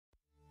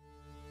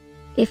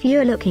If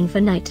you're looking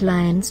for Night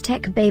Lions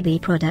Tech baby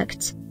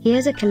products,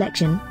 here's a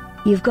collection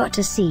you've got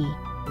to see.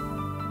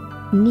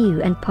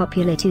 New and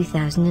popular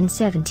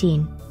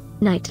 2017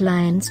 Night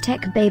Lions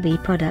Tech baby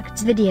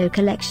products video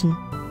collection.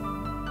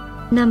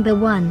 Number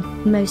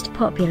 1, most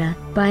popular,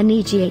 by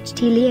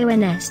NGHT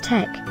Lions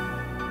Tech.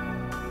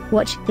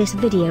 Watch this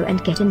video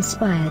and get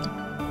inspired.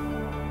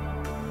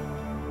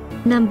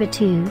 Number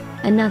 2,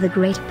 another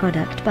great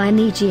product by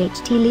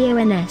NGHT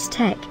Lions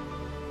Tech.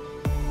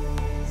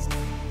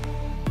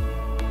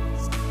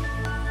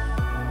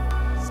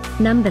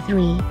 Number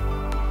 3.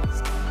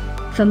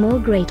 For more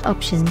great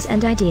options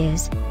and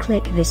ideas,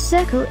 click this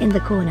circle in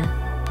the corner.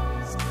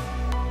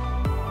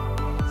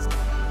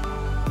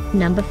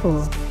 Number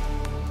 4.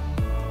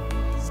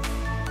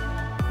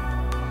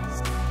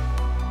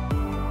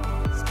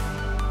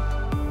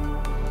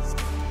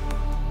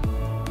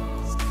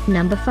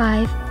 Number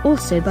 5,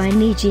 also by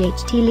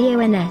NGHT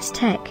Lions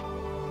Tech.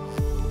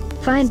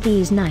 Find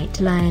these Night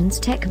Lions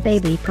Tech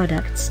baby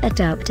products at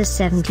up to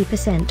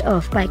 70%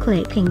 off by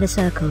clicking the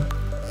circle.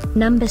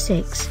 Number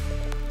 6.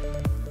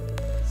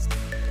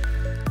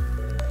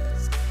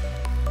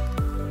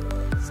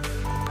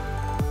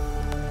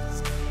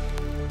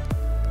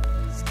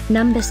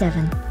 Number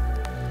 7.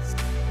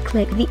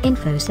 Click the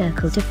info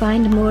circle to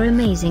find more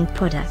amazing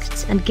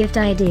products and gift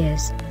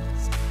ideas.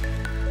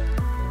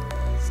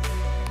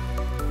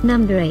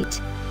 Number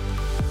 8.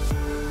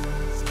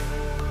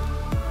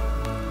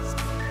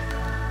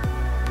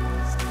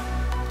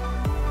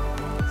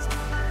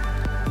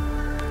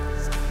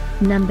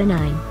 Number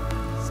 9.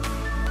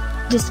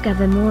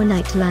 Discover more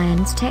Night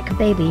Lions Tech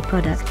baby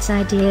products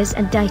ideas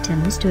and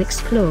items to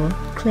explore,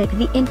 click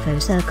the info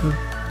circle.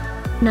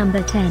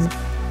 Number 10.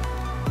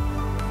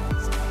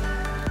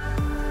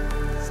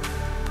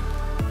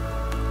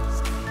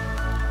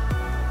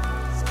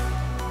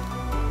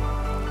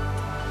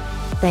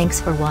 Thanks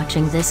for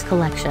watching this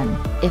collection.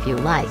 If you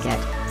like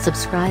it,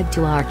 subscribe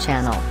to our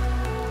channel.